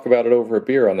 talk about it over a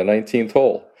beer on the 19th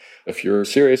hole. If you're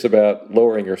serious about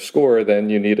lowering your score, then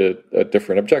you need a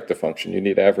different objective function. You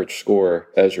need average score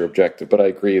as your objective. But I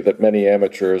agree that many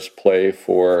amateurs play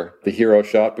for the hero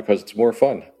shot because it's more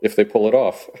fun if they pull it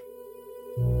off.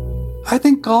 I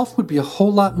think golf would be a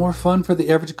whole lot more fun for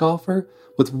the average golfer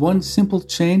with one simple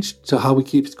change to how we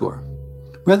keep score.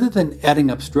 Rather than adding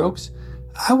up strokes,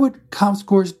 I would count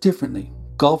scores differently.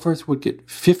 Golfers would get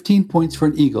 15 points for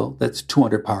an eagle, that's 2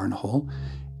 under par in a hole,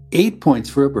 8 points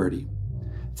for a birdie,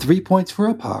 3 points for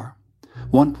a par,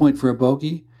 1 point for a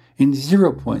bogey, and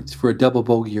 0 points for a double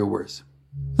bogey or worse.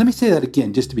 Let me say that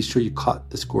again just to be sure you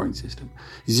caught the scoring system.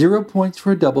 0 points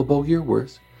for a double bogey or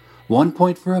worse, 1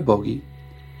 point for a bogey,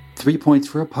 3 points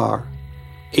for a par,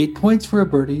 8 points for a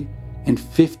birdie, and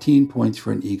 15 points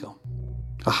for an eagle.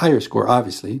 A higher score,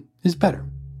 obviously, is better.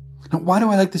 Now, why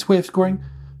do I like this way of scoring?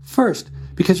 First,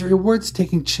 because it rewards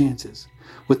taking chances.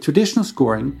 With traditional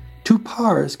scoring, 2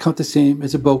 pars count the same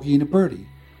as a bogey and a birdie,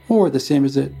 or the same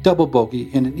as a double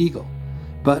bogey and an eagle.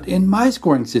 But in my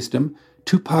scoring system,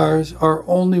 2 pars are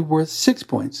only worth 6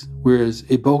 points, whereas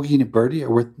a bogey and a birdie are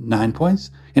worth 9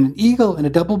 points, and an eagle and a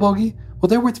double bogey, well,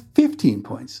 they're worth 15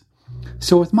 points.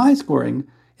 So with my scoring,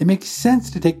 it makes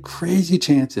sense to take crazy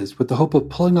chances with the hope of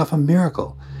pulling off a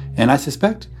miracle, and I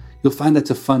suspect you'll find that's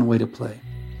a fun way to play.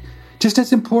 Just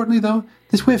as importantly, though,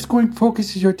 this way of scoring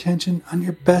focuses your attention on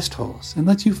your best holes and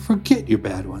lets you forget your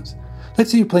bad ones.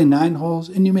 Let's say you play 9 holes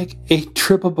and you make 8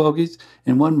 triple bogeys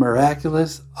and 1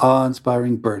 miraculous,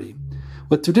 awe-inspiring birdie.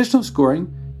 With traditional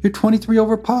scoring, you're 23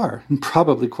 over par and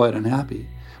probably quite unhappy.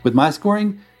 With my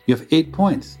scoring, you have 8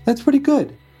 points. That's pretty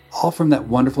good, all from that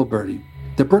wonderful birdie.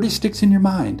 The birdie sticks in your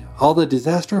mind. All the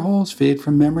disaster holes fade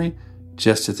from memory,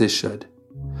 just as they should.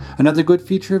 Another good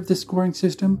feature of this scoring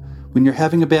system, when you're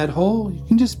having a bad hole, you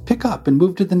can just pick up and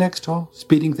move to the next hole,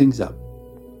 speeding things up.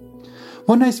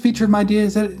 One nice feature of my idea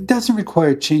is that it doesn't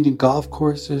require changing golf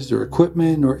courses or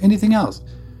equipment or anything else.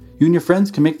 You and your friends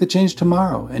can make the change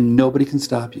tomorrow and nobody can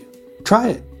stop you. Try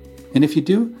it. And if you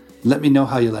do, let me know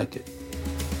how you like it.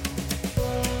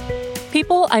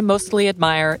 People I Mostly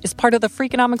Admire is part of the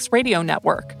Freakonomics Radio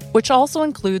Network, which also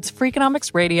includes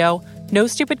Freakonomics Radio, No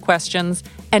Stupid Questions,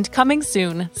 and coming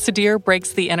soon, Sadir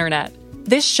Breaks the Internet.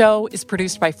 This show is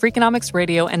produced by Freakonomics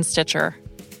Radio and Stitcher.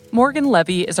 Morgan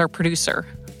Levy is our producer,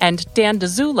 and Dan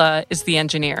DeZula is the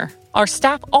engineer. Our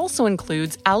staff also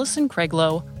includes Allison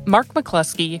Craiglow, Mark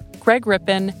McCluskey, Greg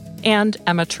Rippin, and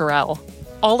Emma Terrell.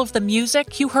 All of the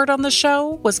music you heard on the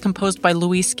show was composed by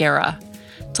Luis Guerra.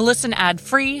 To listen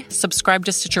ad-free, subscribe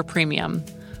to Stitcher Premium.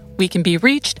 We can be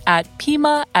reached at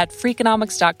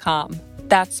pima@freakonomics.com.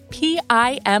 That's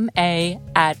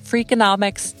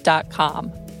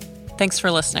PIMA@freakonomics.com. Thanks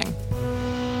for listening.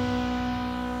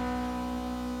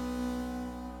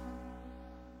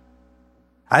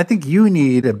 I think you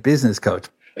need a business coach.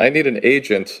 I need an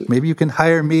agent. Maybe you can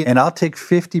hire me and I'll take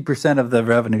 50% of the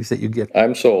revenues that you get.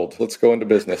 I'm sold. Let's go into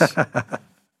business.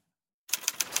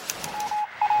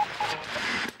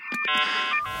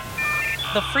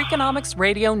 The Freakonomics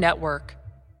Radio Network.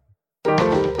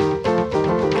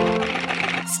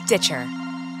 Stitcher.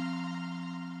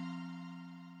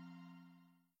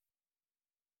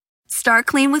 Start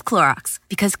clean with Clorox,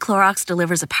 because Clorox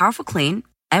delivers a powerful clean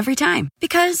every time.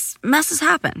 Because messes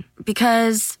happen.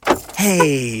 Because...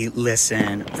 Hey,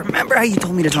 listen. Remember how you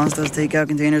told me to toss those takeout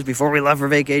containers before we left for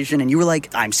vacation? And you were like,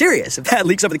 I'm serious. If that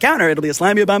leaks over the counter, it'll be a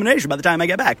slimy abomination by the time I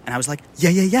get back. And I was like,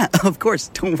 yeah, of course.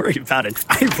 Don't worry about it.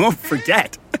 I won't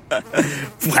forget.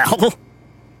 Well...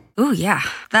 Ooh, yeah,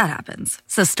 that happens.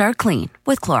 So start clean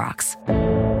with Clorox.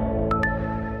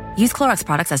 Use Clorox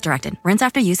products as directed. Rinse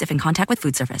after use if in contact with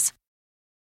food surface.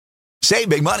 Save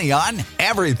big money on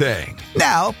everything.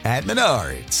 Now at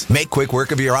Menards. Make quick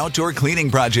work of your outdoor cleaning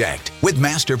project with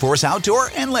Masterforce outdoor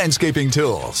and landscaping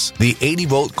tools. The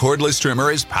 80-volt cordless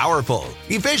trimmer is powerful,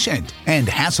 efficient, and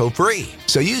hassle-free.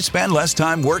 So you spend less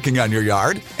time working on your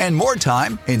yard and more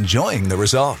time enjoying the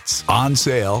results. On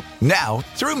sale now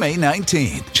through May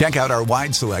 19th. Check out our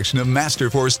wide selection of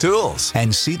Masterforce tools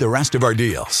and see the rest of our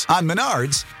deals on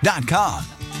Menards.com.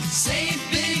 Save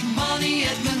big money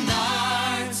at Menards.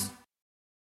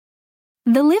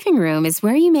 The living room is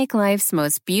where you make life's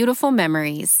most beautiful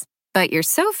memories. But your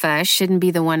sofa shouldn't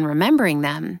be the one remembering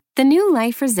them. The new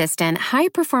life-resistant,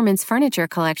 high-performance furniture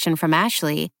collection from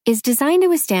Ashley is designed to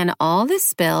withstand all the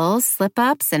spills,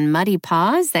 slip-ups, and muddy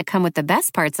paws that come with the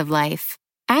best parts of life.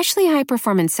 Ashley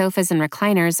high-performance sofas and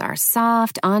recliners are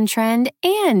soft, on-trend,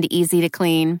 and easy to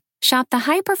clean. Shop the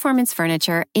high-performance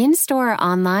furniture in-store or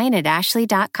online at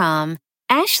ashley.com.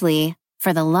 Ashley,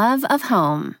 for the love of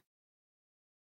home.